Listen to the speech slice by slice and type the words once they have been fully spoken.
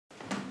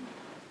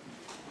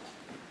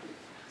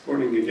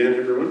again,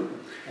 everyone.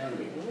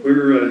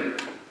 We're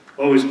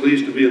always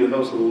pleased to be in the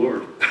house of the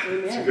Lord.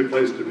 It's a good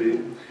place to be.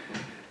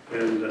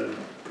 And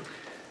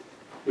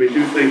we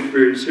do think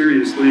very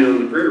seriously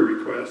on the prayer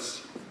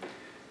requests.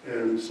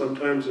 And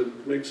sometimes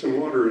it makes some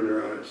water in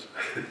our eyes.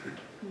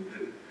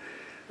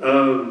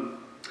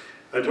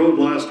 I told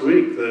last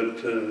week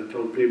that, I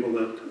told people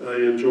that I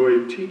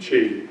enjoy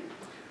teaching.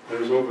 I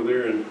was over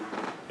there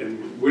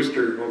in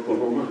Worcester,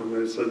 Oklahoma, and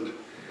I said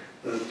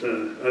that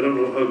I don't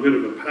know how good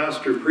of a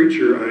pastor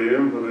preacher I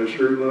am, but I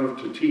sure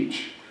love to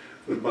teach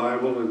the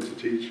Bible and to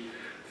teach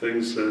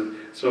things.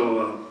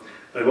 So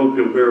I hope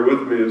you'll bear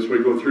with me as we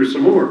go through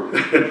some more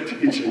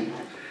teaching.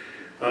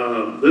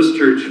 This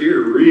church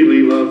here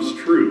really loves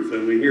truth,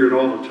 and we hear it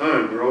all the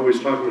time. We're always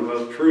talking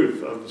about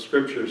truth of the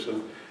Scriptures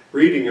and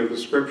reading of the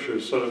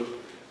Scriptures so that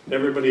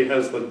everybody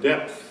has the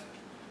depth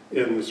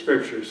in the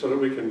Scripture so that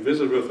we can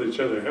visit with each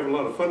other, have a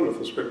lot of fun with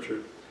the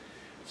Scripture.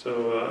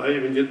 So I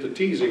even get to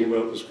teasing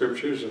about the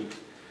Scriptures, and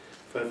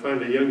if I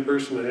find a young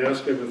person, I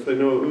ask them if they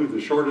know who the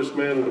shortest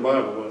man in the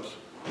Bible was.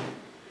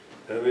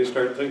 And they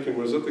start thinking,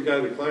 was it the guy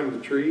that climbed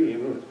the tree?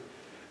 You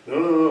know,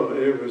 no,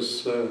 it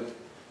was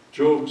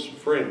Job's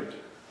friend,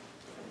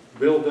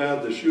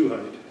 Bildad the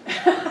Shuhite.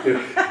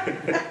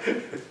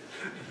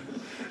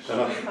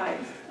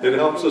 It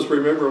helps us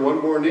remember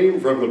one more name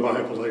from the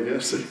Bible, I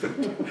guess.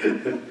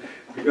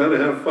 We've got to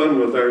have fun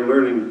with our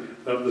learning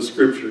of the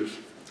Scriptures.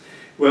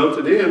 Well,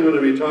 today I'm going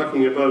to be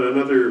talking about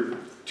another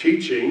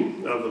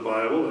teaching of the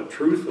Bible, a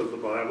truth of the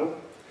Bible.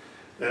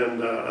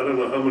 And I don't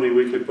know how many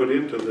we could put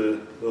into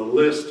the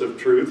list of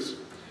truths,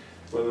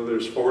 whether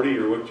there's 40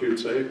 or what you'd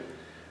say.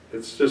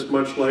 It's just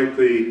much like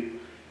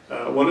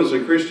what is a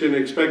Christian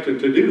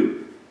expected to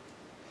do?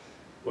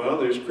 Well,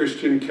 there's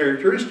Christian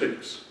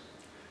characteristics.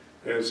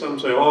 And some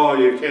say, oh,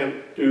 you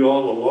can't do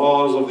all the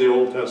laws of the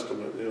Old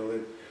Testament.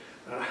 You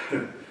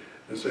know,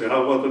 they say,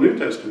 how about the New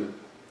Testament?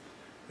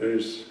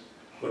 There's,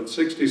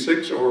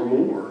 66 or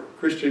more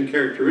Christian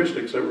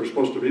characteristics that we're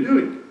supposed to be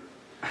doing.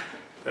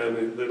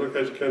 And they look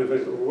at you kind of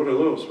think, well, what are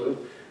those? Well,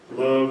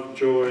 love,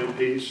 joy,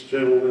 peace,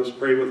 gentleness,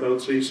 pray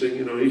without ceasing.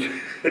 You know,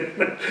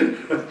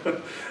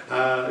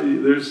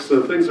 there's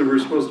things that we're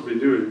supposed to be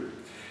doing.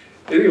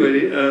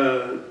 Anyway,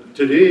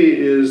 today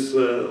is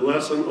a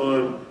lesson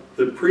on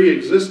the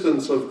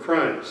pre-existence of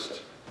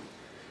Christ.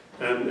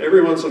 And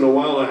every once in a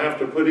while I have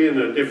to put in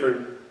a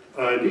different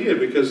idea,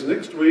 because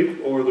next week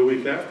or the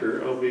week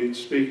after I'll be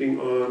speaking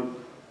on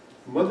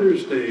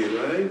Mother's Day,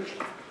 right?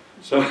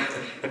 So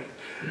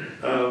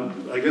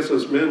I guess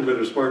us men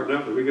better smarten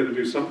up, and we got to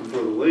do something for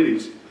the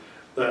ladies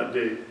that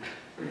day.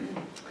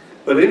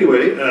 But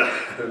anyway,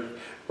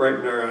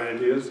 brighten our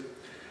ideas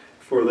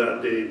for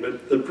that day.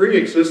 But the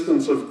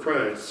pre-existence of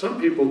Christ, some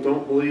people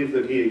don't believe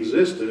that he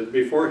existed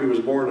before he was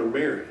born of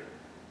Mary.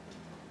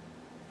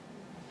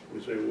 We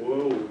say,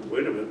 whoa,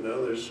 wait a minute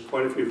now, there's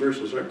quite a few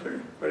verses, aren't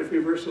there? Quite a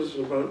few verses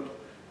about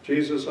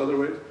Jesus other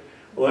ways.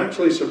 Well,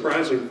 actually,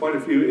 surprising, quite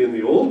a few in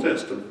the Old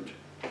Testament.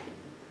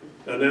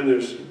 And then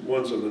there's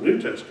ones in the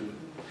New Testament.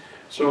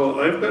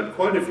 So I've got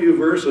quite a few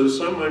verses.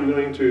 Some I'm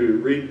going to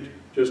read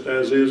just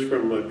as is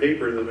from my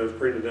paper that I've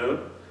printed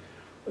out.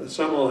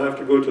 Some I'll have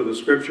to go to the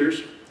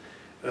Scriptures,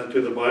 to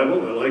the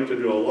Bible. I like to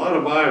do a lot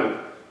of Bible.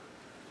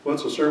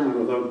 What's a sermon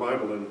without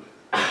Bible in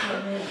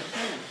it?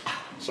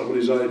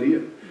 Somebody's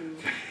idea.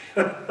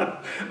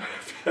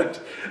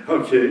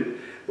 Okay,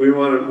 we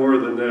want it more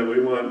than that. We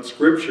want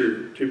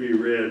Scripture to be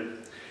read.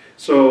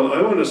 So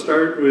I want to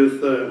start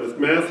with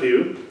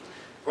Matthew.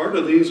 Part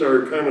of these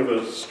are kind of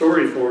a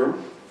story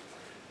form,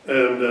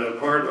 and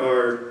part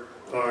are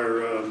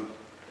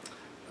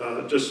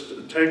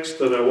just text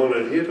that I want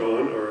to hit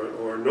on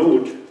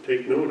or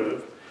take note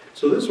of.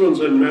 So this one's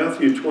in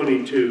Matthew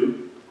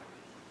 22.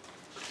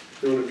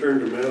 You want to turn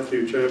to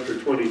Matthew chapter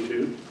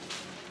 22.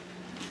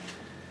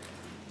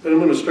 And I'm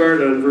going to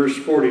start on verse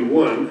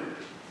 41.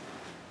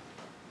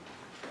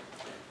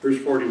 Verse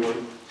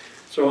 41.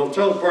 So I'll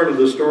tell part of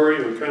the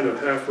story and kind of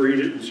half read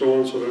it and so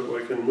on so that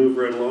I can move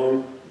right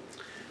along.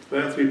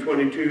 Matthew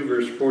 22,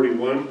 verse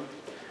 41.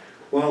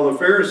 While the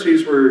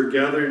Pharisees were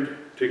gathered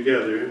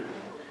together,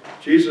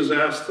 Jesus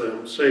asked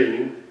them,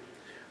 saying,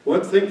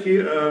 what think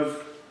ye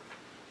of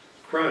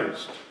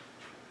Christ?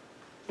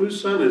 Whose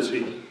son is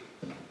he?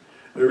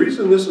 The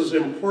reason this is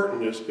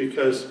important is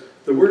because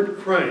the word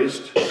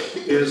Christ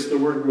is the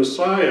word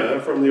Messiah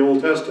from the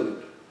Old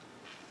Testament.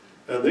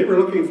 And they were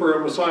looking for a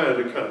Messiah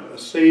to come, a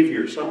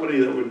Savior, somebody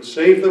that would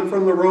save them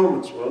from the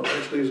Romans. Well,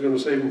 actually he's going to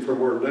save them from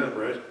more than that,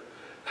 right?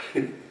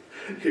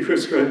 He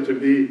was going to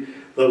be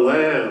the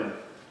Lamb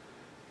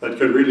that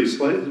could really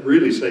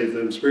save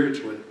them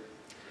spiritually.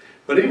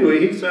 But anyway,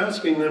 he's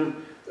asking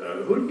them,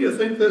 who do you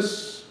think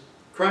this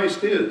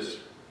Christ is?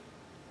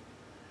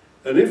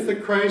 And if the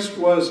Christ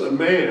was a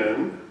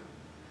man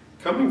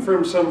coming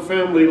from some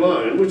family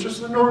line, which is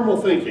the normal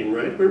thinking,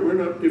 right? We're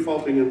not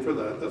defaulting him for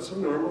that. That's the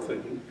normal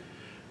thinking.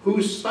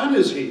 Whose son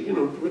is he? You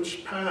know,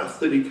 which path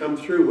did he come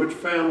through? Which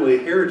family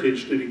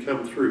heritage did he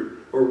come through?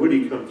 Or would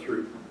he come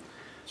through?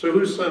 So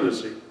whose son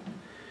is he? And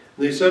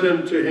they said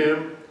unto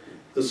him,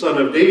 the son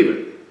of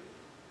David.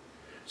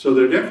 So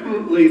they're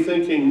definitely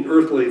thinking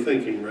earthly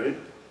thinking, right?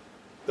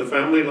 The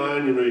family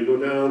line, you go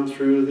down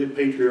through the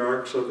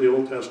patriarchs of the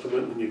Old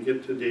Testament and you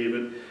get to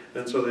David.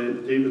 And so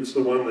David's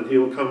the one that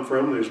he'll come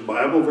from. There's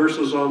Bible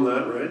verses on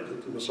that, right?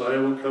 That the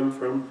Messiah will come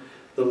from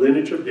the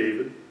lineage of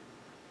David.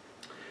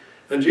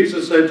 And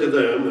Jesus said to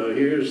them, now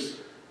here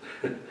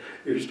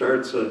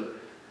starts a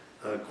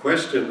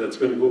question that's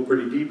going to go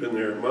pretty deep in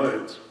their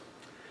minds.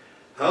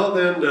 How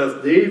then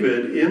doth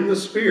David in the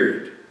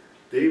Spirit,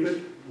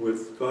 David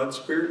with God's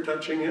Spirit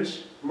touching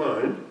his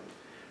mind,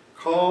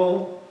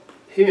 call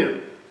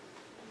him,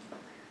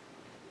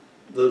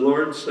 the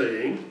Lord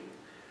saying,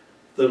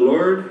 the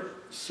Lord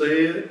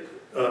saith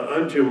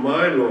unto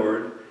my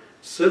Lord,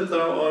 sit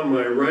thou on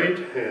my right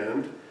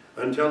hand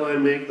until I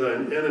make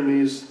thine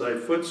enemies thy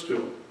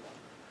footstool.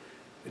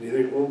 And you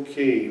think,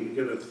 okay, we've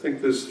got to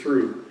think this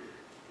through.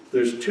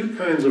 There's two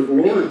kinds of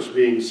lords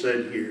being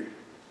said here.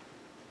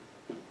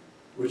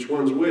 Which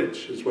one's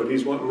which is what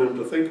he's wanting them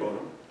to think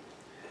on.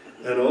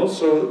 And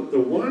also, the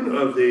one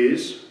of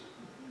these,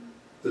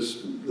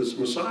 this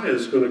Messiah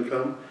is going to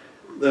come,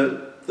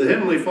 that the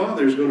Heavenly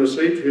Father is going to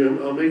say to him,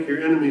 I'll make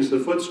your enemies the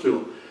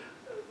footstool.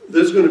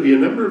 There's going to be a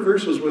number of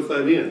verses with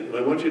that in. And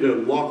I want you to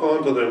lock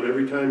onto them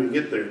every time you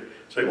get there.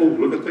 Say, oh,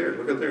 look at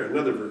there,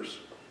 another verse.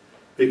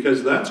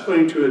 Because that's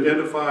going to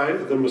identify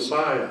the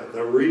Messiah,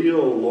 the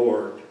real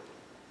Lord.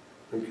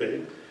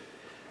 Okay?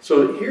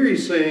 So here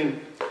he's saying,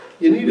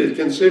 you need to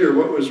consider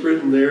what was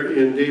written there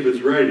in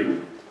David's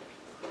writing.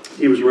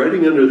 He was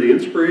writing under the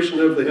inspiration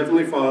of the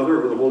Heavenly Father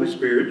or the Holy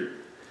Spirit.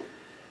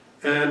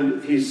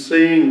 And he's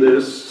saying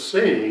this,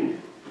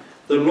 saying,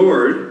 the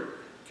Lord,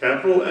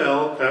 capital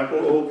L,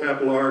 capital O,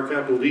 capital R,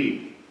 capital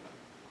D.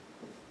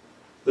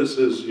 This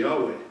is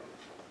Yahweh.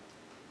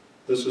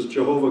 This is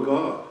Jehovah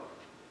God.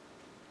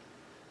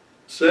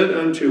 Said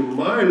unto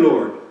my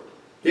Lord,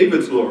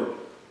 David's Lord,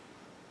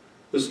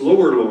 this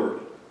lower Lord,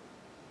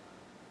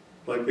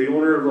 like the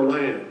owner of the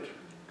land.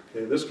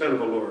 Okay, this kind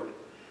of a Lord.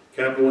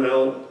 Capital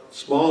L,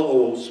 small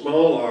o,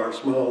 small r,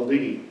 small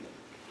d.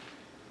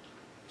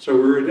 So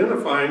we're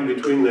identifying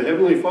between the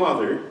Heavenly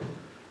Father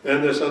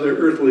and this other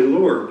earthly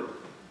Lord.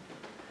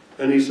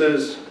 And he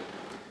says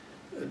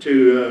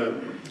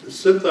to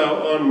sit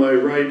thou on my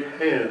right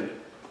hand.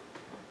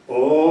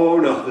 Oh,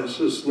 no, this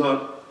is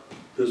not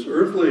this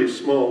earthly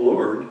small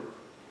Lord.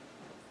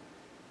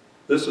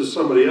 This is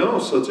somebody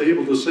else that's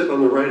able to sit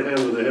on the right hand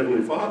of the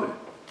Heavenly Father.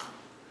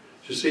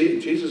 You see,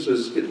 Jesus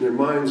is getting their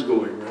minds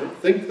going, right?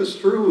 Think this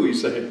through,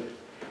 he's saying.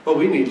 Oh,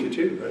 we need to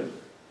too,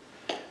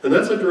 right? And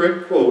that's a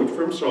direct quote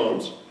from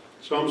Psalms.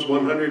 Psalms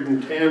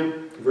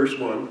 110, verse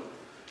 1.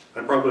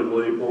 I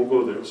probably won't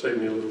go there. It'll save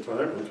me a little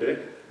time, okay?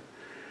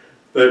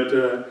 But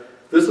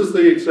this is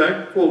the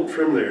exact quote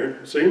from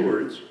there, same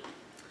words.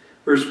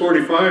 Verse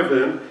 45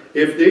 then,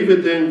 if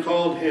David then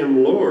called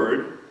him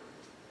Lord,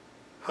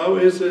 how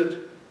is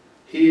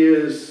he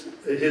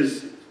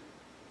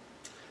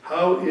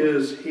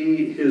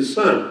his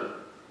son?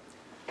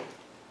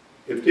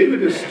 If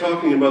David is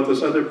talking about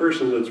this other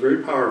person that's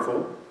very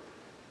powerful,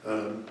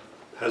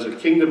 has a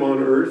kingdom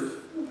on earth,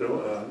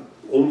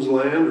 owns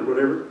land or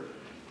whatever,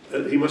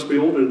 he must be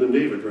older than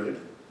David, right?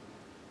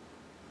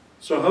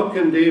 So how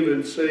can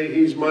David say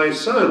he's my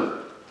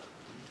son?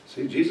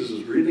 See, Jesus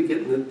is really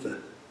getting it to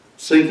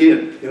sink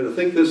in. You got to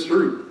think this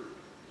through.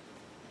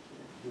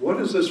 What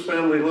is this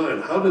family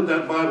line? How did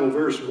that Bible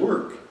verse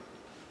work?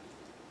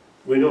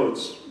 We know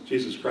it's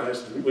Jesus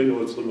Christ. We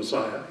know it's the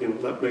Messiah.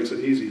 That makes it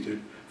easy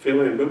to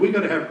fill in. But we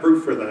got to have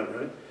proof for that,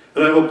 right?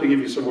 And I hope to give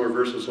you some more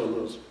verses on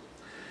those.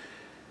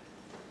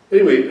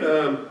 Anyway,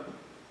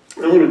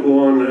 I want to go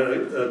on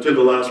to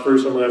the last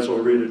verse. I might as well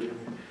read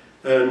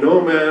it.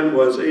 No man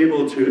was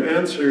able to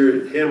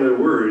answer him a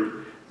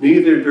word,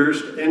 neither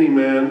durst any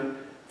man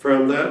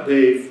from that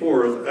day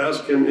forth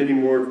ask him any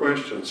more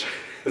questions.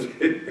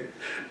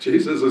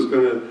 Jesus is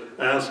going to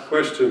ask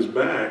questions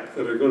back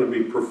that are going to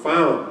be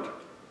profound.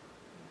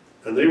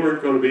 And they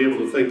weren't going to be able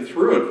to think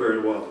through it very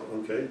well,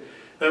 okay?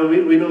 And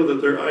we know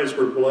that their eyes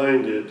were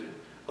blinded,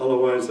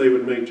 otherwise they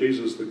would make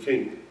Jesus the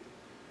king.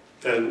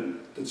 And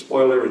it'd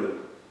spoil everything.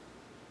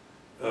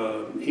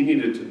 He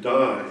needed to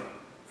die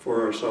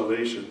for our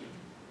salvation.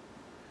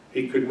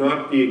 He could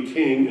not be a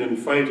king and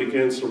fight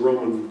against the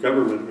Roman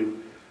government. I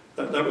mean,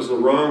 that was the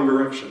wrong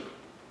direction.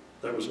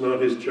 That was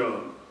not his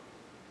job.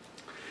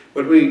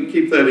 But we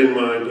keep that in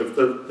mind. If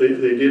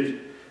they did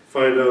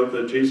find out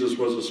that Jesus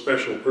was a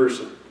special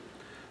person,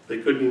 they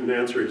couldn't even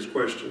answer his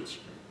questions.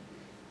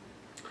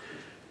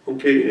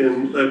 Okay,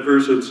 in that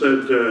verse it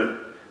said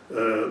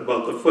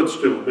about the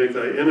footstool, make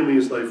thy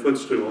enemies thy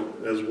footstool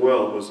as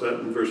well, was that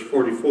in verse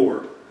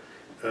 44.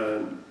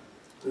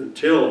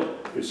 Until,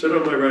 you sit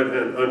on my right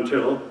hand,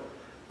 until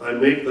I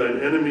make thine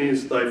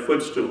enemies thy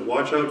footstool.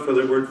 Watch out for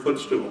the word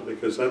footstool,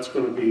 because that's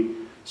going to be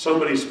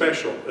somebody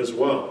special as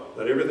well.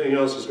 That everything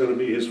else is going to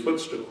be his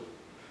footstool.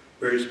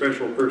 Very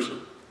special person.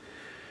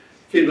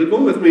 Okay,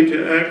 go with me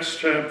to Acts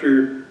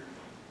chapter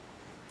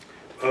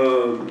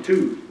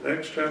 2.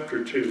 Acts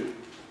chapter 2.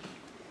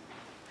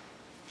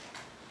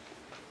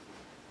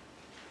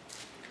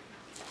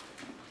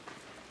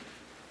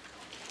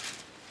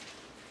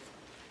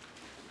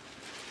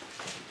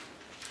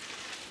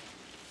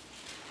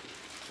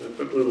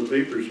 put little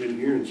papers in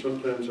here, and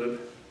sometimes that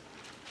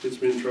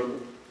gets me in trouble.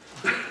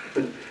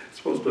 It's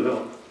supposed to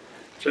help.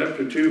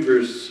 Chapter 2,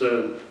 verse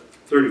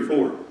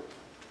 34.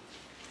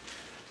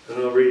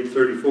 And I'll read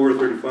 34,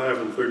 35,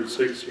 and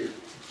 36 here.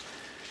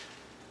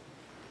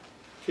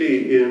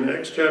 Okay, in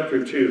Acts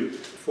chapter 2.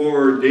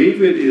 For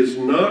David is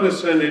not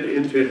ascended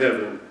into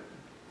heaven,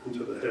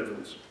 into the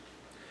heavens.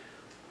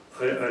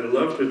 I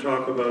love to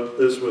talk about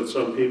this with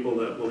some people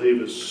that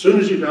believe as soon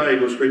as you die, you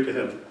go straight to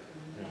heaven.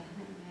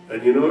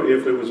 And you know,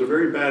 if it was a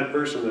very bad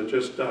person that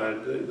just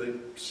died, they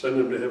send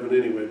them to heaven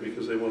anyway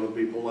because they want to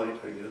be polite,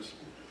 I guess.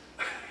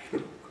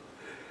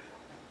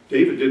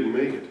 David didn't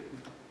make it.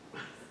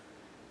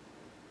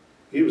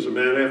 He was a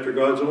man after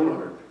God's own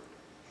heart.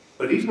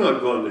 But he's not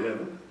gone to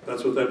heaven.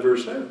 That's what that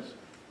verse says.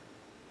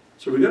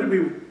 So we've got to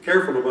be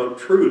careful about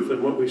truth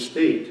and what we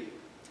state.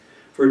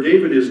 For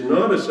David is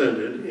not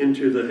ascended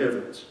into the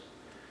heavens,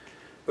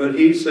 but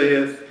he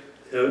saith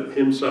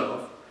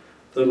himself,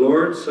 the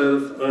Lord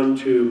saith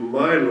unto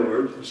my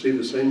Lord, you see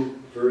the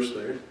same verse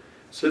there,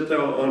 sit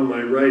thou on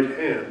my right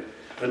hand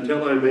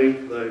until I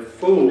make thy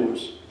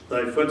foes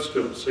thy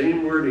footstool.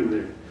 Same wording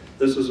there.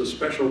 This is a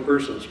special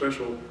person,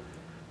 special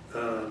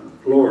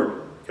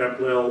Lord,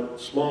 capital L,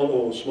 small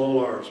o, small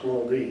r,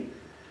 small d.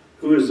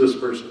 Who is this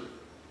person?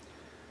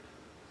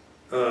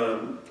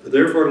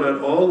 Therefore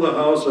let all the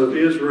house of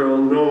Israel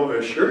know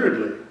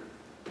assuredly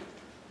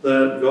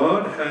that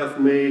God hath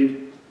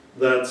made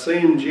that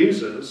same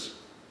Jesus,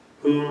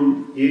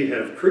 whom ye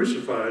have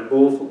crucified,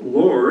 both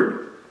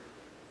Lord,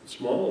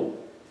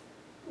 small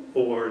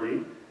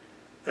O-R-D,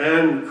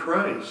 and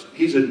Christ.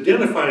 He's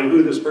identifying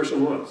who this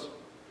person was.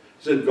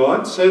 He said,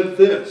 God said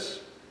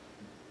this.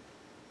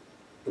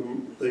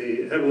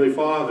 The Heavenly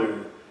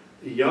Father,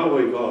 the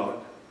Yahweh God,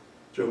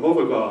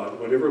 Jehovah God,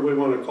 whatever we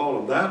want to call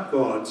him, that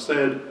God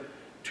said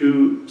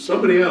to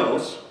somebody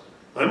else,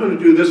 I'm going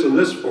to do this and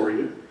this for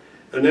you.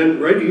 And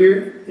then right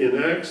here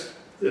in Acts,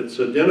 it's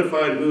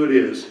identified who it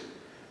is.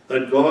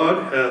 That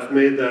God hath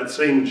made that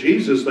same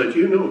Jesus that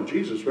you know,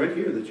 Jesus right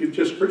here, that you've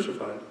just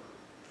crucified.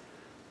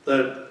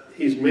 That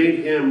he's made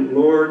him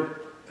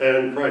Lord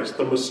and Christ,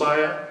 the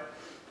Messiah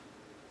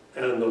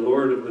and the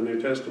Lord of the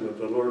New Testament,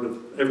 the Lord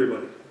of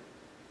everybody.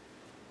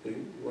 The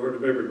Lord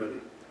of everybody.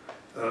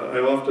 I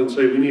often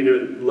say we need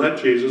to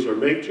let Jesus or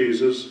make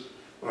Jesus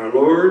our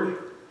Lord,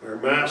 our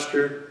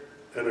Master,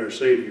 and our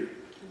Savior.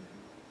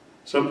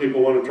 Some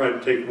people want to try to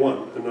take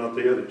one and not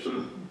the others.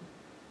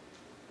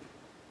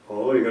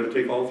 Oh, you got to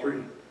take all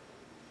three.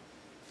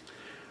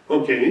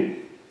 Okay,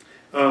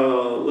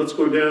 let's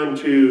go down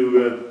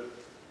to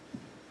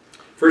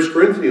 1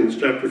 Corinthians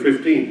chapter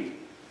 15.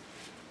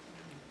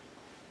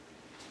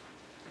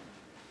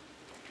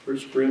 1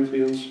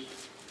 Corinthians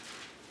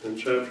and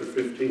chapter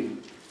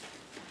 15.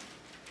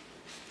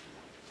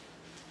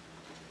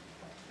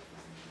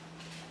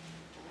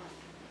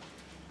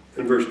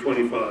 And verse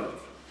 25.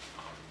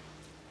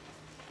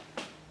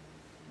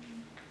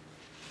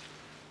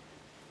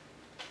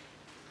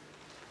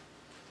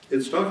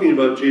 It's talking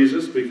about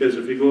Jesus because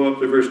if you go up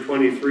to verse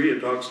 23,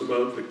 it talks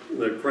about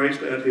the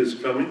Christ at his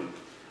coming.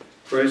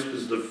 Christ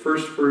is the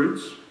first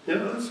fruits. Yeah,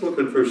 let's look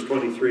at verse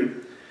 23.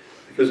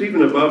 Because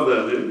even above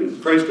that,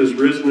 Christ is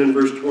risen in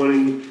verse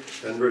 20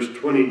 and verse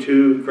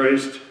 22.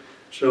 Christ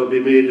shall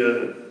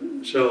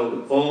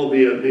all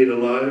be made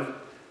alive.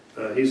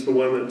 He's the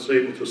one that's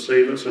able to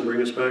save us and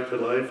bring us back to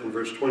life. In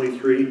verse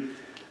 23,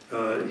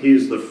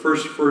 he's the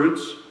first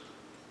fruits.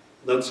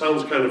 That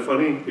sounds kind of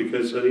funny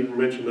because I even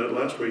mentioned that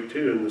last week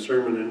too in the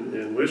sermon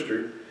in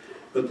Worcester.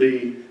 But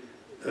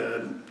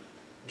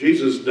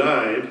Jesus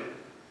died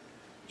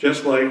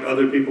just like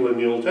other people in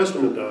the Old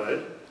Testament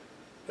died.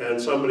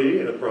 And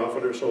somebody, a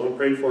prophet or someone,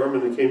 prayed for him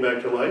and he came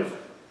back to life.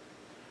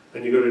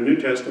 And you go to the New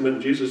Testament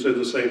and Jesus did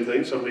the same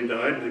thing. Somebody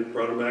died and he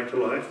brought him back to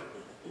life.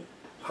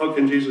 How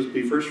can Jesus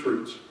be first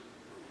fruits?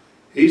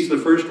 He's the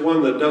first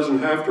one that doesn't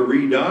have to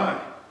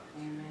re-die.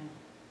 Amen.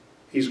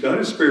 He's got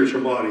his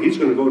spiritual body. He's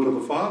going to go to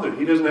the Father.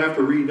 He doesn't have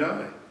to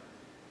re-die.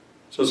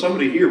 So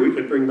somebody here we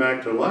could bring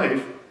back to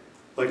life,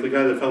 like the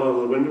guy that fell out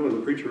of the window when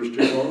the preacher was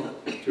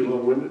too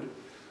long-winded.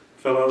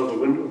 Fell out of the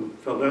window and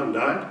fell down and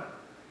died.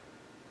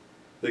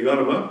 They got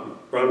him up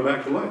and brought him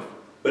back to life.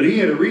 But he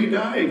had to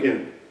re-die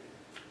again.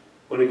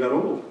 When he got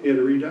old, he had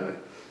to re-die.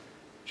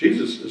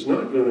 Jesus is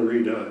not going to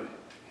re-die.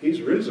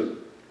 He's risen.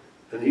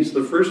 And he's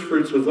the first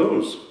fruits of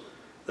those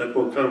that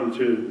will come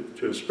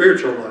to a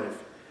spiritual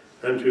life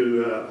and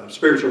to a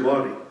spiritual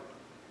body.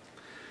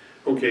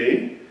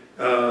 Okay,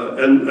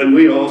 and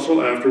we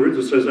also afterwards,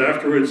 it says,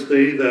 afterwards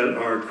they that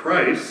are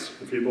Christ's,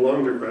 if you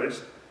belong to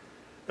Christ,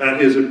 at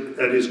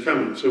his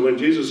coming. So when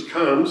Jesus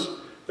comes,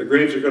 the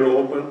graves are going to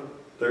open,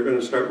 they're going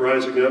to start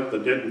rising up, the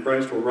dead in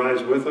Christ will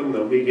rise with him,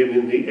 they'll meet him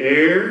in the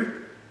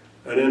air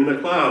and in the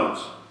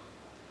clouds.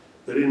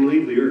 They didn't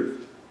leave the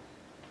earth.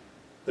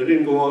 They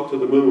didn't go out to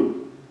the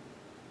moon.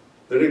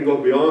 They didn't go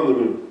beyond the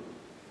moon.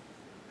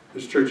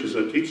 There's churches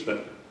that teach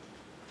that.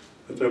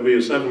 That there'll be a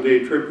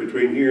 7-day trip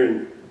between here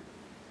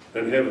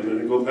and heaven,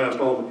 and they go past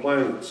all the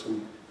planets,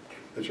 and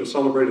that you'll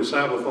celebrate a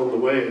Sabbath on the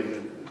way.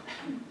 And,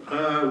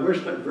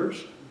 where's that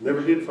verse?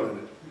 Never did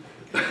find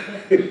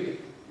it.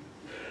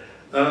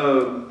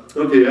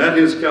 Okay, at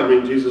his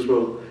coming, Jesus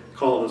will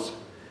call us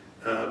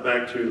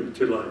back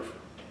to life.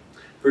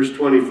 Verse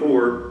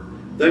 24,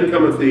 then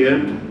cometh the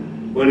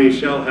end, when he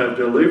shall have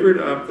delivered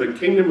up the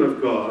kingdom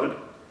of God,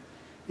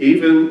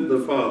 even the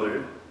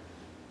Father,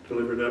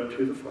 delivered up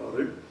to the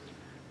Father,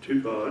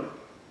 to God,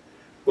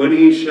 when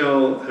he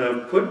shall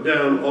have put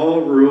down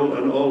all rule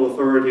and all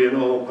authority and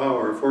all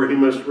power, for he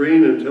must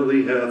reign until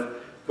he hath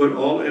put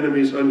all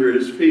enemies under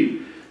his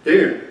feet.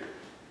 There,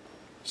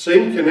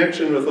 same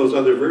connection with those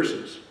other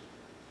verses,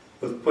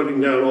 with putting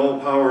down all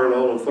power and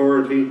all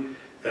authority,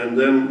 and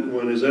then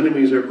when his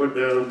enemies are put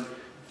down,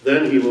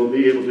 then he will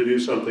be able to do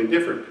something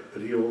different.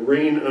 But he will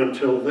reign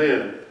until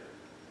then.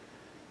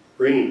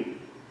 Reign.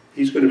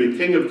 He's going to be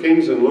King of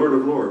Kings and Lord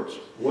of Lords.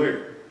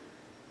 Where?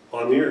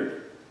 On the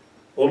earth.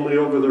 Only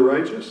over the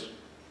righteous?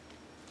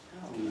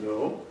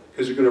 No,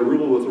 because he's going to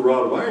rule with a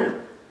rod of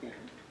iron.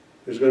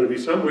 There's going to be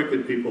some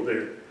wicked people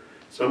there.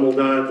 Some will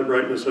die at the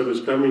brightness of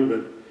his coming,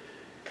 but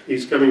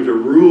he's coming to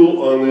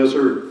rule on this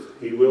earth.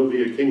 He will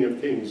be a King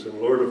of Kings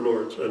and Lord of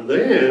Lords. And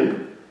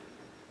then,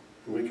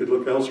 we could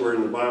look elsewhere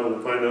in the Bible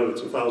and find out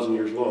it's 1,000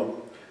 years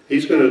long.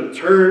 He's going to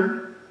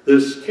turn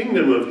this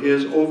kingdom of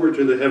his over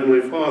to the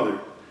Heavenly Father.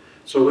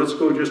 So let's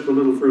go just a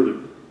little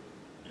further.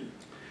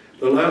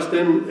 The last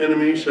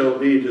enemy shall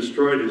be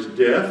destroyed is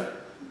death.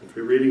 If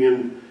you're reading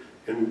in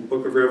the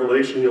book of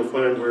Revelation, you'll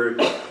find where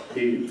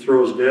he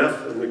throws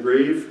death and the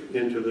grave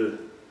into the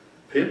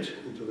pit,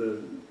 into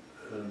the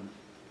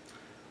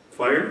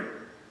fire.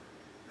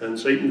 And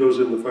Satan goes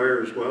in the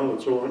fire as well,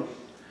 and so on.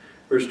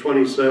 Verse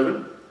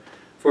 27,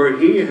 for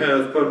he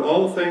hath put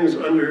all things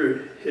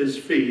under his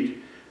feet,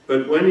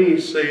 but when he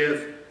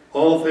saith,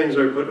 all things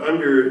are put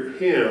under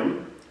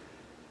him,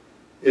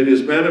 it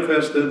is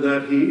manifested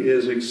that he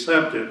is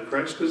accepted.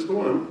 Christ is the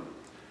one,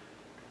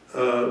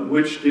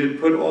 which did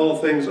put all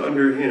things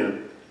under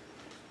him.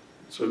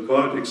 So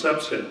God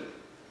accepts him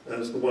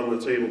as the one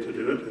that's able to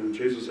do it, and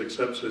Jesus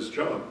accepts his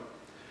job.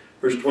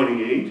 Verse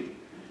 28,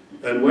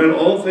 and when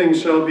all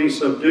things shall be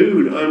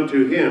subdued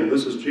unto him,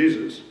 this is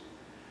Jesus,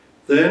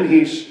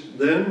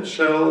 then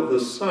shall the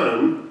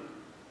Son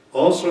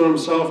also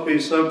himself be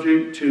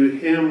subject to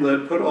him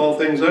that put all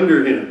things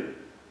under him.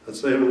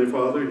 That's the Heavenly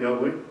Father,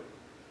 Yahweh.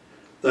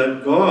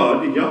 That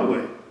God,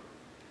 Yahweh,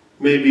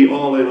 may be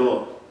all in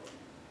all.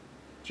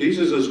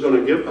 Jesus is going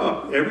to give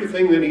up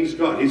everything that he's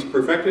got. He's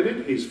perfected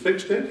it, he's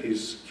fixed it,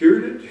 he's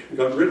cured it,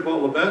 got rid of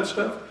all the bad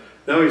stuff.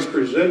 Now he's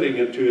presenting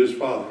it to his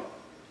Father,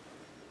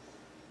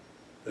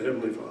 the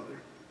Heavenly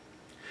Father.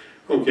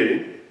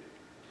 Okay,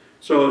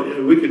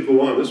 so we could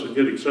go on. This would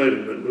get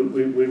exciting, but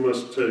we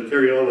must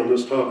carry on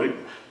this topic.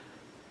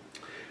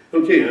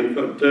 Okay, I've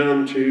got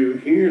down to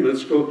here.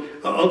 Let's go.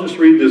 I'll just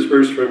read this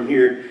verse from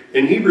here.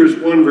 In Hebrews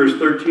 1, verse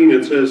 13,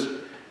 it says,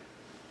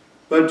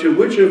 but to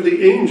which of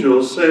the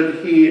angels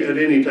said he at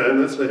any time,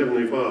 that's the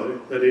Heavenly Father,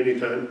 at any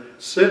time,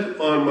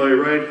 sit on my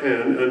right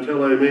hand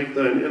until I make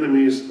thine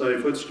enemies thy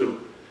footstool.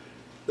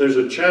 There's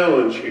a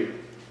challenge here.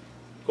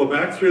 Go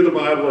back through the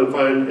Bible and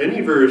find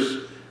any verse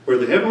where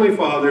the Heavenly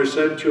Father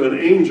said to an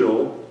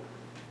angel,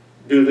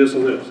 do this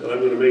and this, and I'm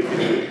going to make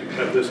you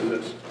have this and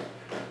this.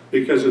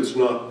 Because it's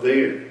not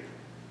there.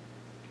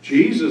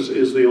 Jesus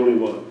is the only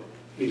one.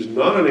 He's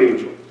not an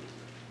angel.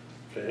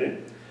 Okay?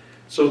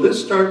 So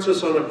this starts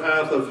us on a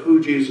path of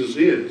who Jesus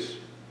is.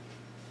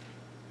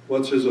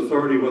 What's his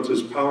authority? What's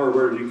his power?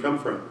 Where did he come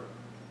from?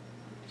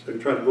 So we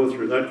try to go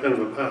through that kind of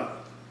a path.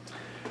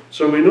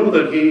 So we know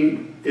that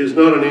he is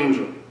not an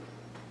angel.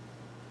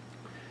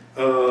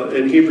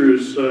 In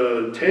Hebrews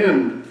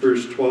 10,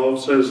 verse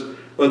 12 says,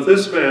 but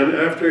this man,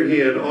 after he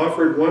had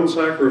offered one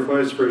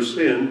sacrifice for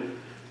sin,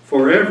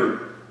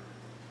 forever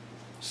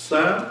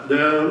sat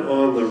down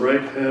on the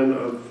right hand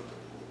of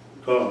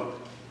God.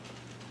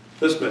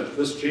 This man,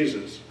 this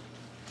Jesus.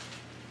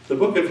 The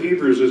book of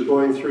Hebrews is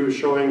going through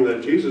showing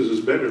that Jesus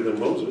is better than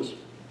Moses.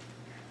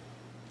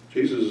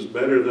 Jesus is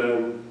better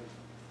than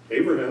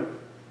Abraham.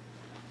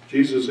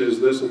 Jesus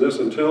is this and this,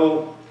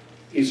 until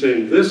he's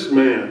saying this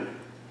man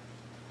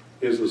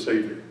is the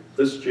Savior.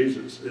 This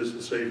Jesus is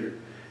the Savior.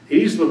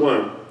 He's the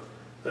one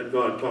that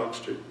God talks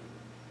to.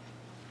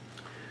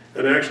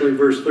 And actually,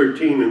 verse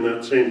 13 in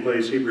that same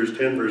place, Hebrews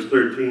 10, verse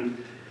 13,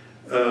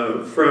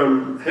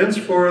 from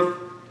henceforth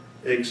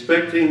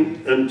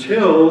expecting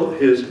until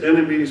his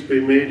enemies be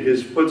made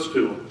his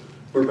footstool.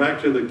 We're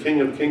back to the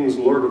King of Kings,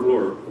 Lord of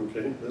Lords.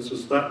 Okay, this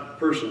is that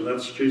person.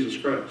 That's Jesus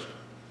Christ.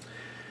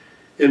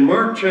 In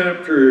Mark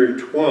chapter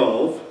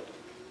 12,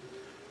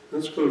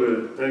 let's go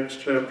to Acts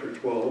chapter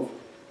 12.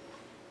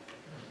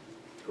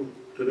 Oh,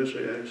 did I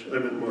say Acts? I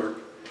meant Mark.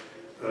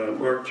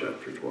 Mark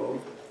chapter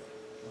 12.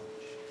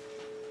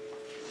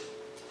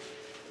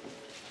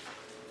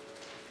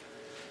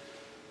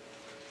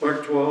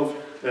 Mark 12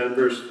 and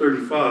verse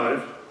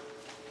 35.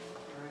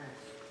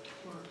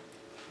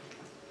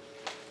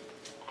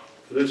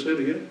 Did I say it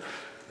again?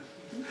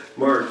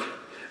 Mark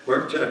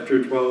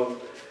chapter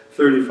 12,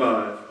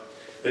 35.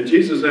 And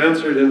Jesus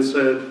answered and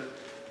said,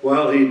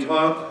 while he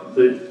taught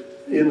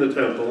in the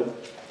temple,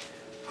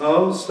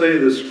 How say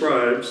the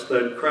scribes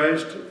that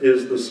Christ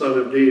is the son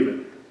of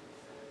David?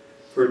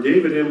 For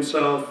David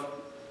himself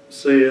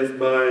saith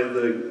by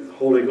the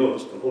Holy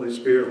Ghost, the Holy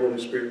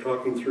Spirit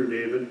talking through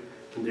David,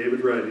 and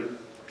David writing,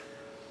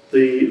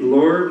 the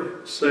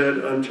Lord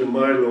said unto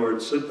my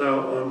Lord, sit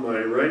thou on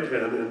my right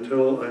hand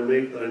until I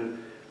make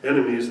thine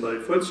enemies thy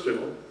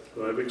footstool.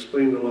 So I've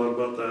explained a lot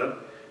about that.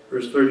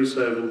 Verse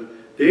 37,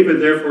 David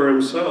therefore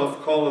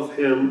himself calleth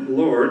him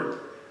Lord.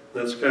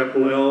 That's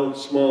capital L,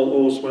 small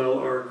o, small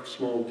r,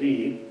 small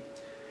d.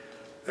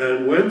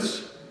 And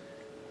whence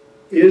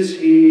is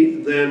he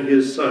then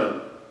his son?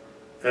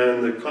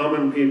 And the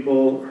common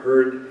people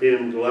heard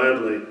him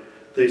gladly.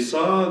 They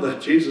saw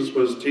that Jesus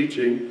was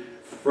teaching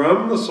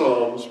from the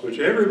Psalms, which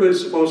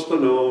everybody's supposed to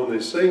know, and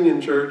they sing in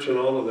church and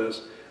all of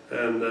this.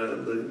 And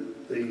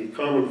the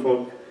common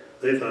folk,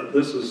 they thought,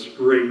 this is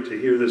great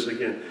to hear this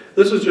again.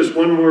 This is just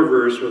one more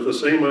verse with the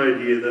same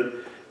idea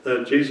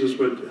that Jesus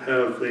would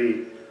have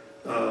to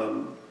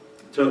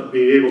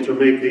be able to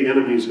make the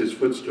enemies his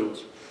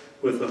footstools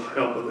with the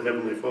help of the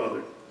Heavenly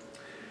Father.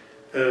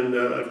 And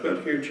I've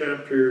got here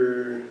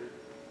chapter,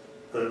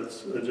 I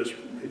just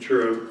made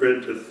sure I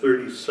read to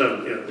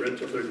 37. Yeah, read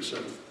to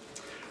 37.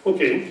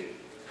 Okay,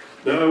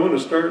 now I want to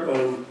start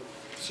on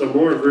some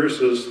more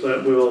verses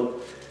that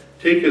will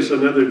take us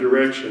another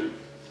direction.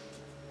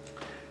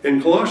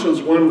 In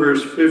Colossians 1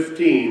 verse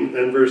 15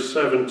 and verse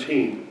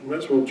 17,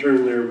 let's we'll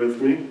turn there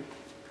with me.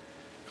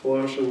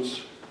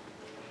 Colossians,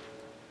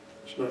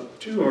 it's not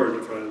too hard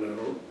to find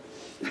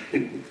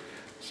out.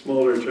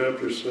 Smaller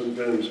chapters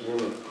sometimes want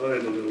to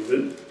hide a little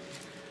bit.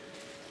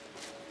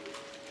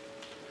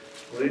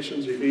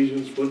 Galatians,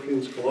 Ephesians,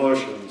 Philippians,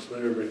 Colossians.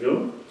 There we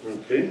go.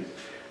 Okay.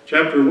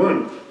 Chapter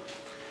 1,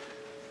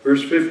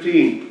 verse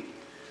 15.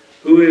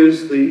 Who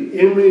is the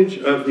image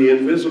of the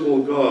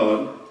invisible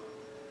God,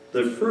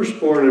 the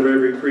firstborn of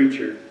every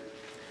creature.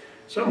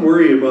 Some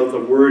worry about the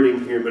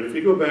wording here, but if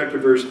you go back to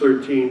verse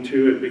 13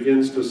 too, it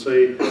begins to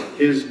say,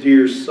 his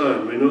dear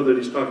son. We know that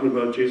he's talking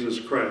about Jesus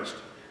Christ,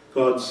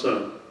 God's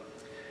son.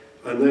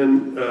 And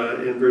then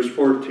in verse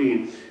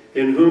 14,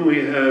 in whom we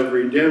have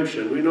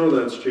redemption. We know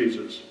that's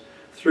Jesus,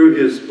 through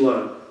his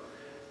blood,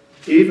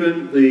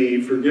 even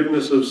the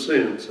forgiveness of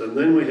sins. And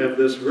then we have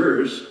this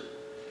verse,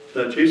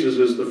 that Jesus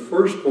is the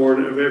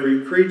firstborn of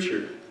every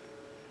creature.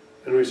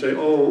 And we say,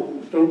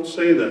 oh, don't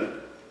say that.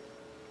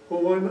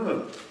 Well, why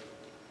not?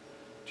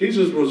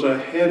 Jesus was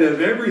ahead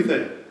of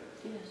everything.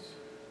 Yes.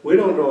 We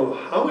don't know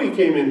how he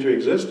came into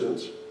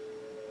existence.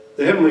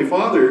 The Heavenly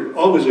Father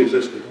always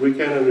existed. We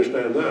can't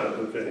understand that,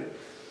 okay?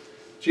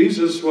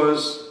 Jesus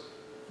was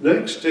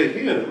next to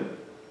him,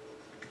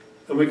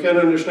 and we can't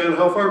understand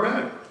how far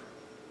back.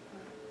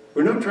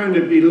 We're not trying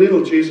to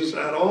belittle Jesus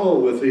at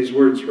all with these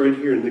words right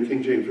here in the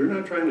King James. We're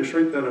not trying to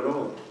shrink that at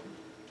all.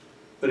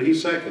 But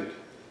he's second.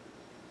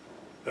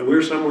 And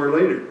we're somewhere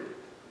later.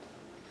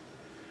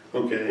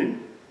 Okay.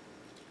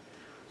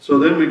 So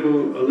then we go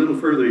a little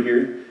further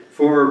here.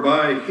 For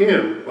by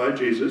him, by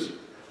Jesus,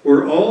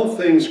 were all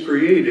things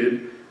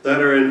created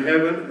that are in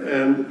heaven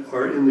and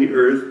are in the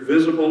earth,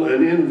 visible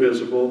and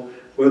invisible,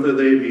 whether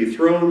they be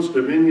thrones,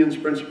 dominions,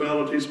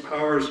 principalities,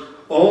 powers,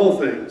 all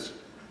things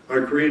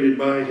are created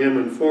by him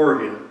and for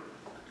him.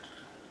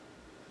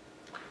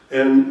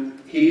 And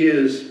he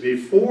is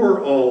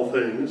before all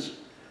things,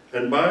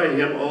 and by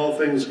him all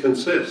things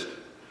consist.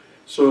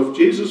 So if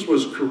Jesus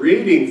was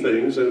creating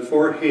things, and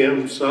for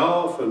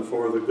himself, and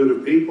for the good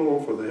of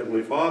people, for the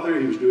Heavenly Father,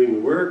 he was doing the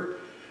work,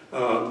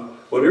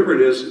 whatever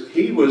it is,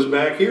 he was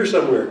back here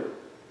somewhere.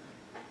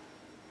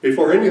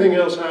 Before anything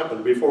else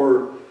happened,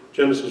 before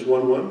Genesis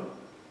 1:1,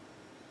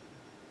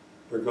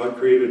 where God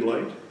created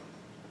light,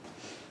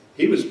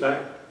 he was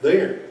back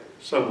there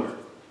somewhere.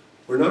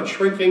 We're not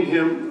shrinking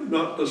him,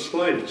 not the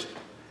slightest,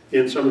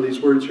 in some of these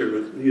words here.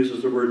 But he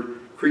uses the word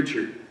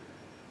creature.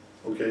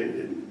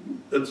 Okay,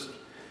 that's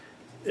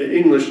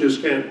English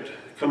just can't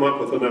come up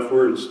with enough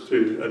words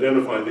to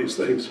identify these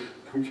things.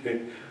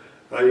 Okay,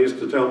 I used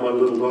to tell my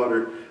little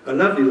daughter, "I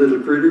love you,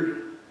 little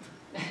critter."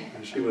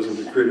 And she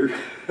wasn't a critter.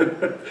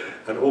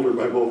 I'd hold her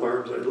by both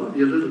arms. "I love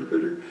you, little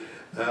critter,"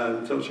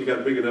 until she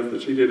got big enough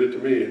that she did it to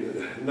me,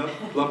 and not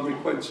love me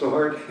quite so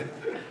hard.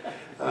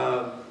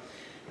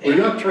 We're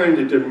not trying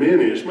to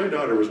diminish. My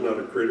daughter was not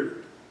a critter.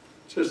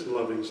 It's just a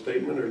loving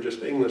statement, or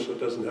just English that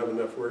doesn't have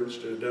enough words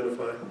to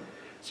identify.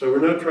 So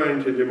we're not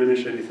trying to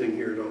diminish anything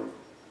here at all.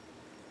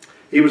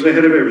 He was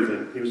ahead of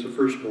everything. He was the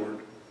firstborn.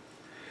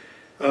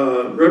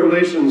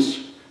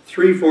 Revelations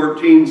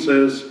 3:14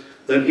 says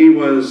that he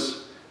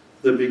was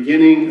the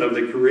beginning of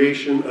the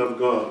creation of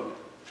God.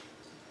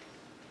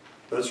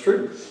 That's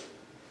true.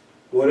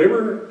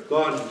 Whatever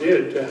God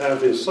did to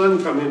have his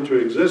Son come into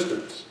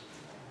existence,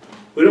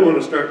 we don't want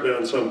to start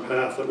down some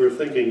path that we're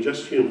thinking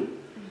just human.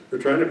 We're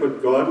trying to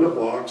put God in a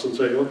box and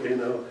say, okay,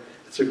 now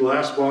it's a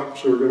glass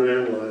box, so we're going to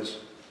analyze.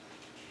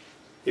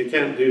 You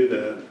can't do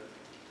that.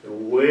 You're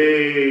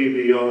way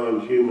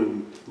beyond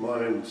human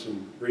minds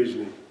and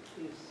reasoning.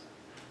 Yes.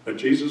 But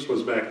Jesus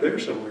was back there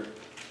somewhere.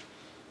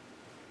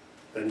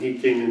 And he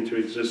came into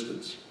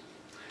existence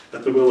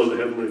at the will of the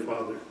Heavenly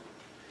Father.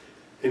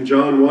 In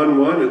John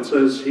 1:1 it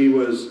says he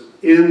was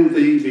in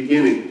the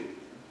beginning.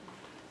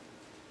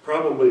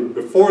 Probably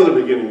before the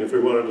beginning, if we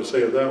wanted to say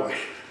it that way.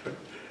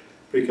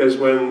 Because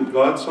when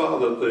God saw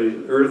that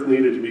the earth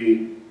needed to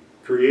be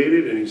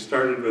created, and he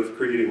started with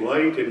creating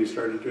light, and he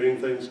started doing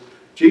things,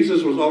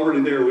 Jesus was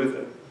already there with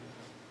him.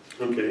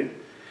 Okay.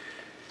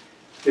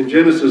 In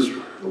Genesis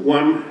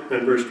 1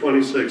 and verse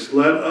 26,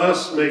 let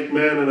us make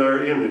man in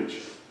our image.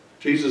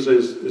 Jesus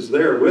is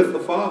there with the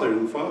Father,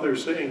 and the Father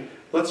is saying,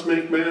 let's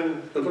make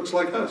man that looks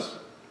like us.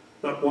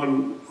 Not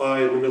one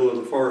eye in the middle of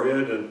the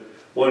forehead, and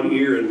one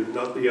ear and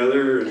not the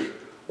other, and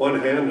one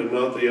hand and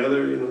not the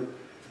other. You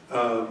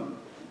know,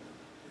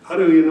 how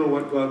do you know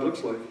what God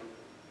looks like?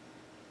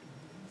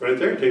 Right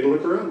there, take a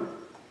look around.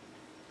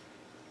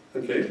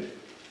 Okay,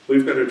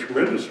 we've got a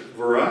tremendous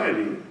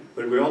variety,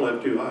 but we all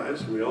have 2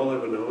 eyes, and we all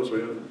have a nose, we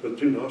have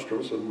 2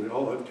 nostrils, and we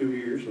all have 2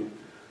 ears. And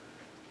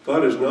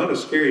God is not a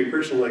scary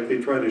person like they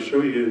try to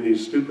show you in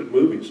these stupid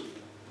movies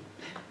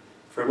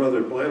from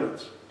other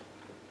planets.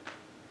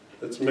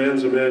 That's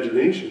man's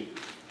imagination.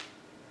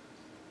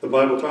 The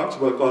Bible talks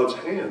about God's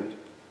hand,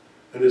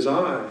 and his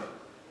eye,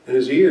 and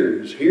his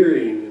ears,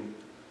 hearing,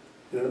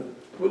 and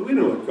well, we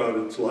know what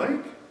God is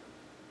like.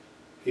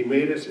 He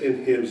made us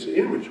in his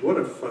image. What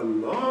a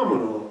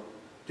phenomenal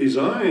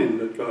design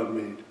that God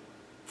made.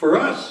 For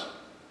us,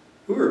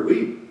 who are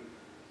we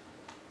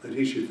that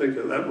he should think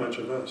of that much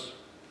of us?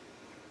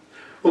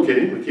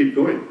 Okay, we keep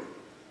going.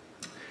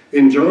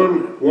 In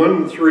John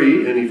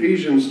 1:3 and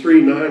Ephesians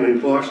 3:9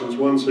 and Colossians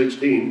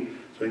 1:16,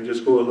 so I can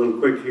just go a little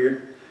quick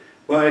here.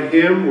 By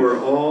him were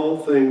all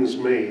things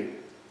made.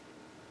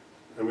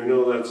 And we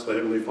know that's the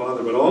Heavenly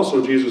Father, but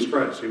also Jesus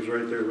Christ. He was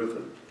right there with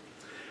him.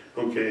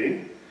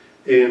 Okay.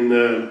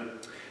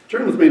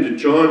 Turn with me to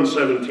John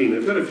 17.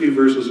 I've got a few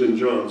verses in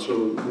John,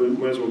 so we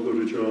might as well go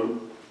to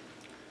John.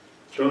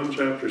 John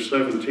chapter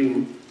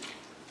 17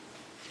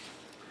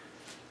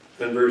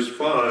 and verse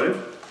 5.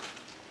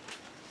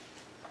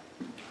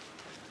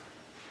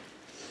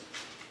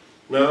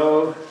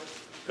 Now,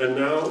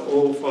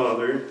 O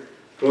Father,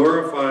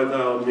 glorify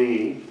thou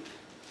me.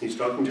 He's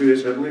talking to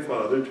his Heavenly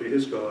Father, to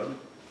his God.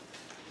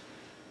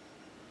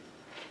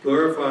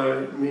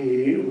 Glorify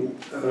me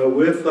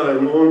with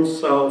thine own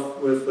self,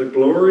 with the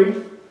glory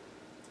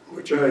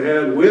which I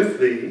had with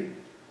thee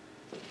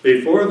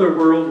before the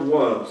world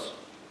was,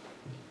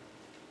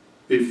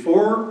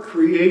 before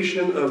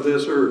creation of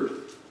this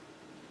earth.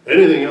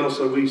 Anything else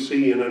that we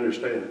see and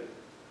understand.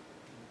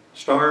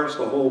 Stars,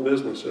 the whole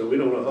business. We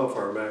don't know how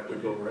far back we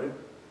go, right?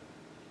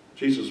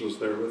 Jesus was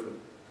there with him.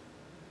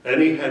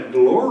 And he had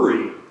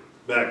glory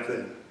back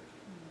then.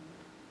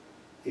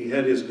 He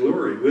had his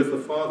glory with the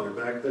Father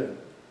back then.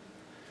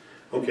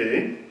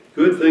 Okay,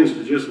 good things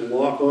to just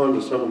lock on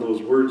to some of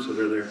those words that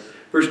are there.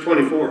 Verse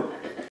 24.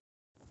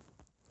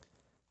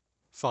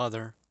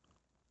 Father,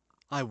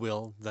 I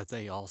will that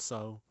they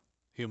also,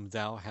 whom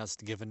thou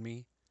hast given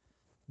me,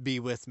 be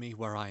with me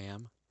where I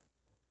am,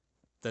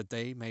 that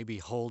they may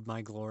behold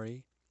my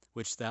glory,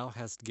 which thou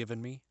hast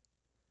given me.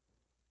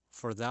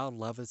 For thou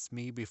lovest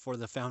me before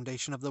the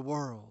foundation of the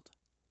world.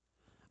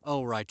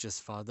 O righteous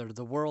Father,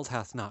 the world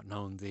hath not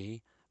known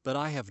thee, but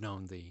I have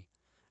known thee,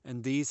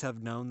 and these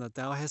have known that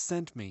thou hast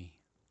sent me.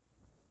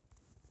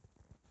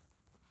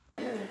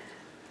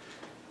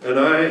 And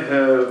I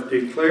have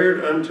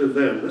declared unto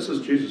them, this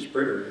is Jesus'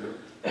 prayer,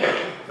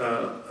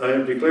 I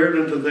have declared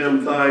unto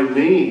them thy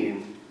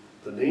name.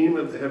 The name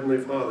of the Heavenly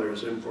Father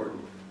is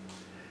important.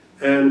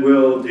 And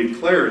will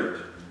declare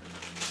it,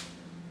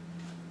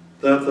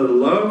 that the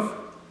love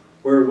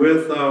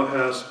wherewith thou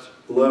hast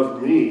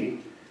loved me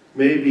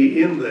may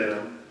be in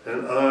them,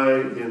 and I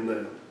in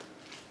them.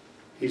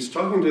 He's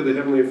talking to the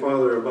Heavenly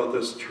Father about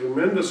this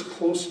tremendous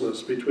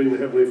closeness between the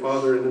Heavenly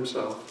Father and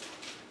himself.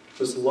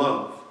 This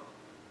love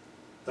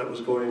that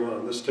was going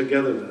on, this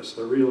togetherness,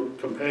 the real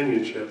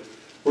companionship,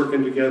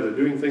 working together,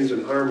 doing things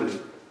in harmony.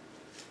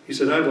 He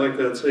said, I'd like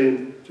that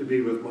same to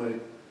be with my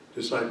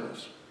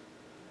disciples,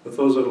 with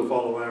those that will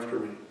follow after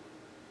me.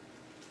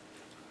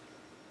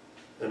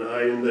 And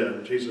I in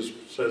them. Jesus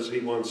says he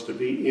wants to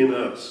be in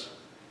us,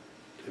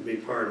 to be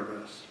part of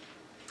us.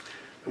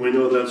 And we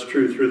know that's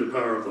true through the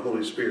power of the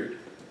Holy Spirit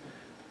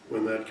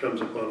when that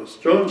comes upon us.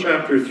 John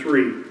chapter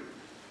 3.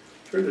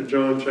 Turn to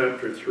John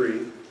chapter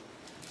 3.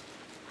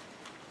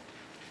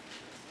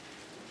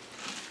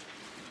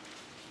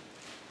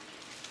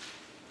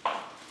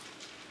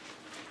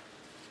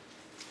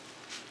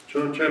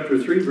 John chapter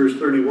 3, verse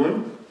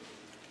 31.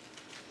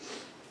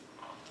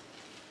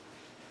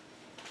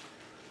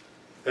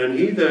 And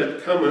he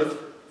that cometh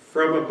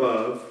from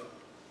above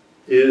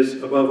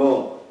is above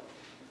all.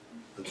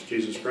 That's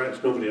Jesus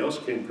Christ. Nobody else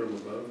came from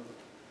above.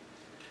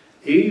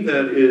 He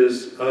that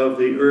is of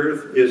the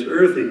earth is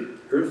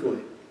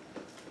earthly.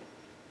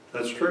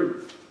 That's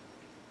true.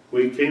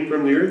 We came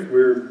from the earth.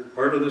 We're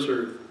part of this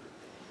earth.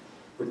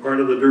 We're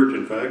part of the dirt,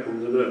 in fact,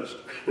 and the dust.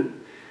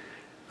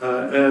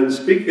 And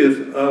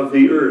speaketh of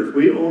the earth.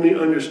 We only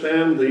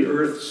understand the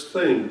earth's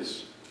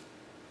things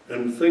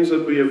and things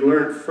that we have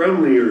learned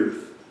from the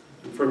earth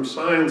and from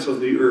science of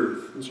the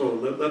earth and so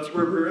on. That's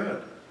where we're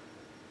at.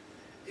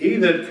 He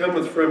that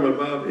cometh from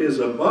above is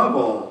above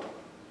all.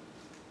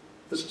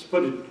 This is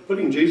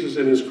putting Jesus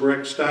in his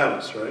correct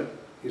status, right?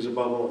 He's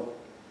above all,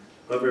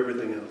 above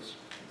everything else.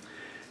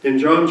 In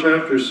John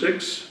chapter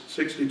 6,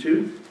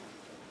 62.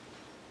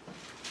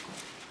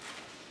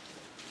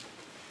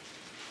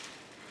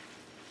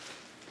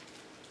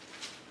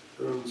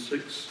 John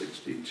 6,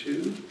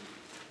 62.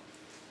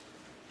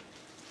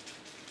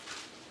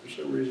 For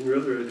some reason or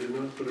other, I did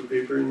not put a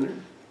paper in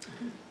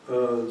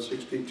there.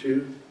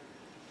 62.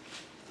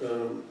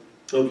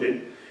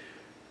 Okay.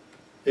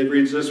 It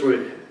reads this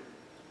way.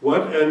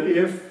 What and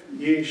if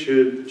ye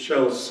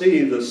shall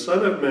see the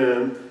Son of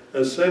Man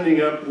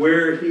ascending up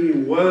where he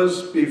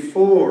was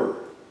before.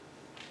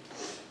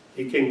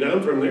 He came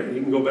down from there. He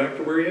can go back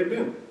to where he had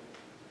been.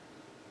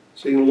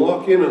 So you can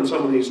lock in on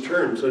some of these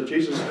terms that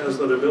Jesus has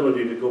that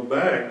ability to go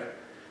back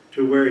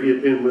to where he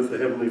had been with the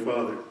Heavenly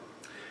Father.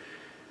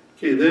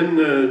 Okay,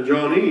 then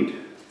John 8.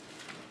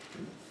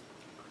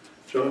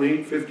 John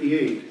 8,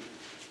 58.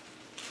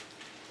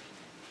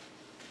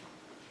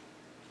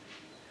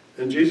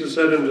 And Jesus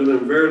said unto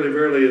them, Verily,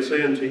 verily, I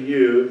say unto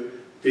you,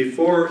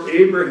 before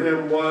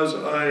Abraham was,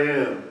 I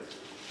am.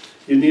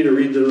 You need to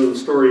read the little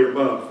story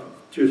above,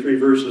 2 or 3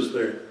 verses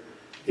there.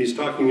 He's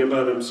talking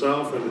about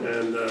himself,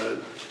 and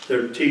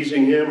they're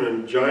teasing him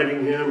and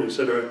jiding him. He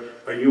said,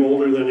 are you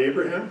older than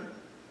Abraham?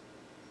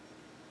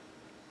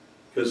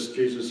 Because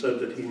Jesus said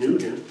that he knew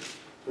him,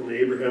 and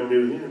Abraham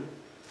knew him.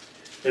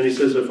 And he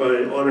says, if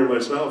I honor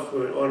myself,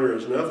 my honor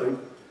is nothing.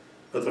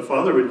 But the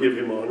Father would give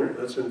him honor.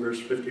 That's in verse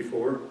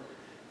 54.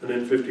 And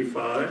then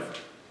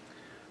 55.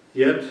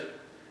 Yet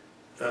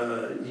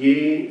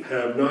ye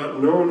have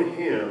not known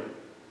him,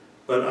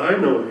 but I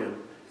know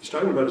him. He's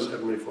talking about his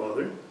Heavenly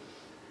Father.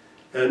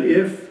 And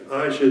if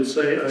I should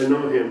say I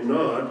know him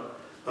not,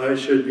 I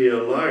should be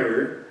a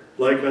liar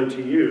like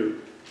unto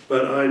you.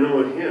 But I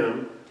know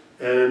him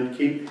and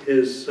keep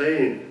his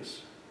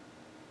sayings.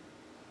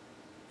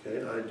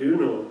 Okay, I do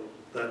know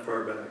that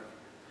far back.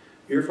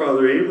 Your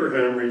father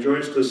Abraham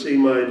rejoiced to see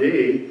my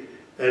day,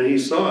 and he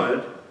saw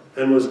it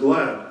and was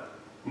glad.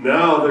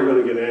 Now they're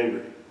going to get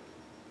angry.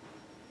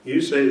 You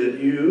say that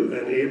you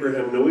and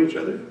Abraham know each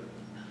other?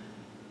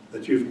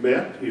 That you've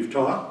met, you've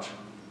talked?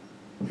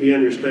 He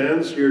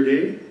understands your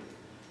day?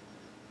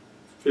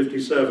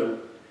 57.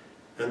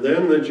 And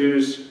then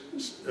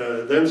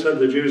then said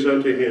the Jews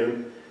unto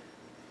him,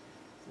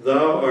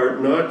 Thou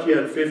art not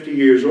yet 50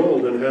 years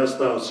old, and hast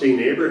thou seen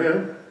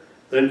Abraham?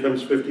 Then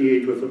comes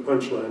 58 with the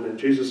punchline. And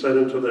Jesus said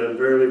unto them,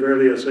 Verily,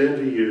 verily, I say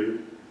unto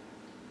you,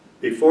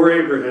 before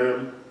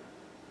Abraham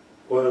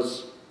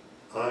was,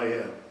 I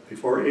am.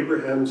 Before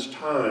Abraham's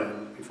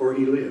time, before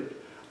he lived.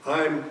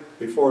 I'm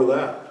before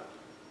that.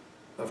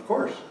 Of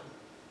course.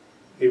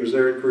 He was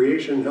there at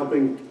creation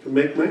helping to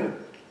make man.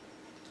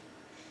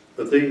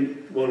 But they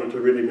wanted to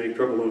really make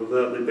trouble with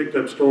that. They picked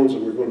up stones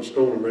and were going to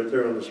stone him right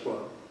there on the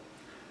spot.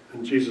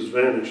 And Jesus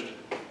vanished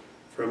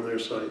from their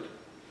sight.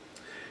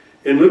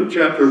 In Luke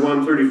chapter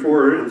 1,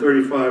 34 and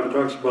 35, it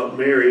talks about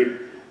Mary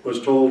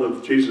was told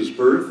of Jesus'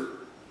 birth.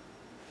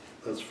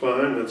 That's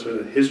fine. That's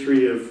a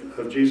history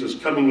of Jesus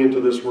coming into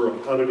this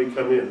world. How did he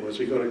come in? Was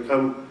he going to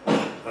come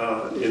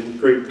in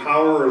great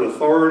power and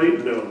authority?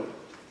 No.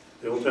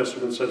 The Old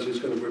Testament says he's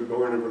going to be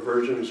born of a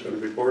virgin. He's going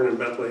to be born in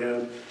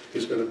Bethlehem.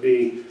 He's going to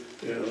be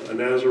a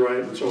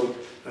Nazarite. And so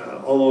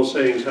all those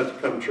sayings had to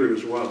come true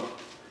as well.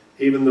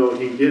 Even though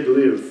he did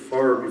live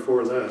far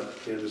before that.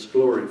 He had his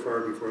glory far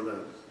before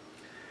that.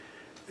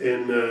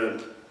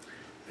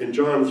 In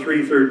John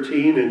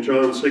 3:13 and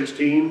John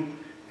 16,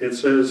 it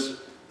says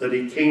that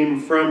he came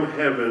from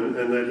heaven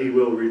and that he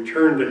will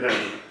return to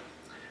heaven.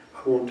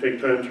 I won't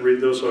take time to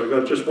read those, so I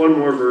got just one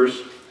more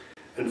verse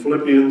in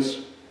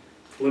Philippians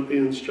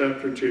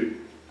chapter 2.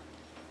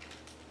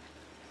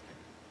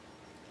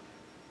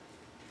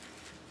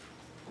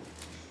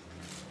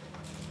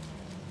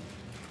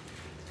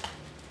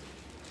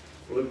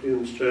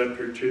 Philippians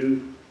chapter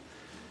 2,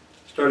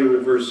 starting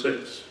with verse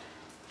 6.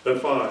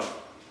 5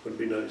 would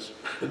be nice.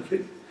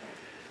 Okay.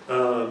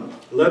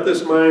 Let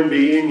this mind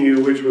be in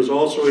you, which was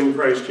also in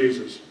Christ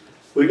Jesus.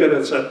 We got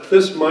to set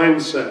this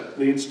mindset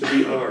needs to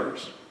be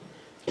ours.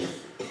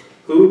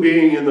 Who,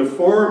 being in the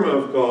form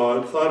of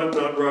God, thought it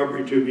not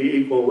robbery to be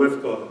equal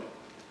with God.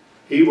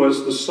 He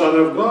was the Son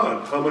of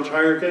God. How much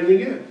higher can you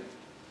get?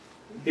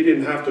 He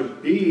didn't have to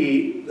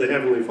be the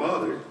Heavenly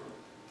Father.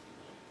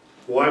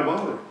 Why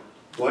bother?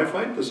 Why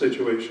fight the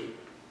situation?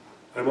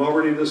 I'm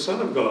already the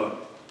Son of God.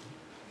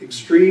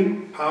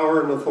 Extreme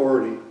power and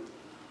authority.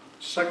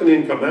 Second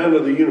in command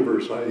of the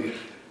universe.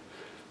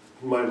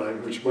 My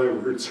language, my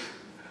words.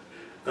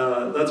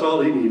 That's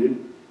all he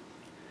needed.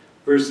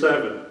 Verse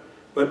 7.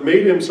 But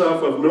made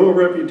himself of no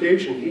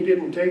reputation. He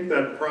didn't take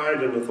that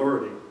pride and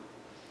authority.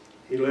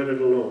 He let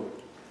it alone.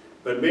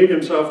 But made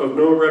himself of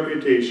no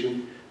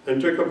reputation,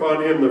 and took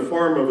upon him the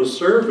form of a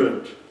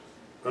servant,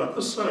 not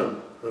the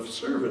son, of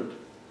servant,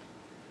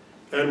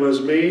 and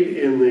was made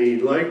in the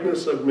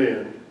likeness of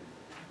men,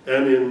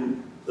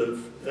 and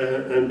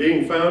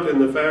being found in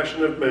the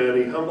fashion of man,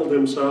 he humbled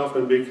himself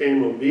and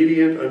became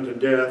obedient unto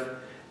death,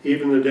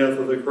 even the death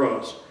of the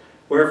cross.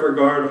 Wherefore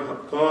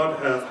God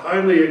hath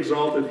highly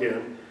exalted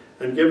him,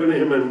 and given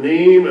him a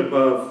name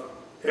above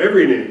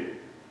every name,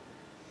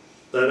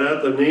 that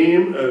at the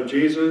name of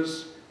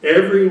Jesus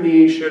every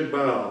knee should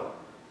bow,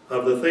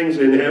 of the things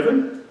in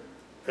heaven,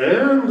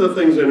 and the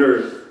things in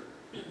earth,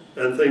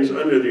 and things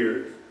under the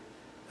earth,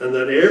 and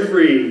that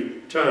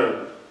every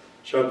tongue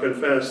shall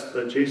confess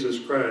that Jesus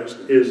Christ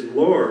is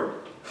Lord,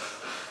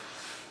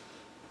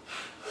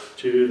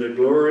 to the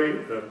glory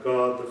of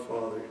God the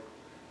Father.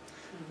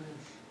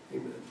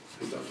 Amen.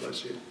 God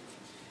bless you.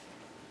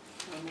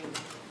 Amen.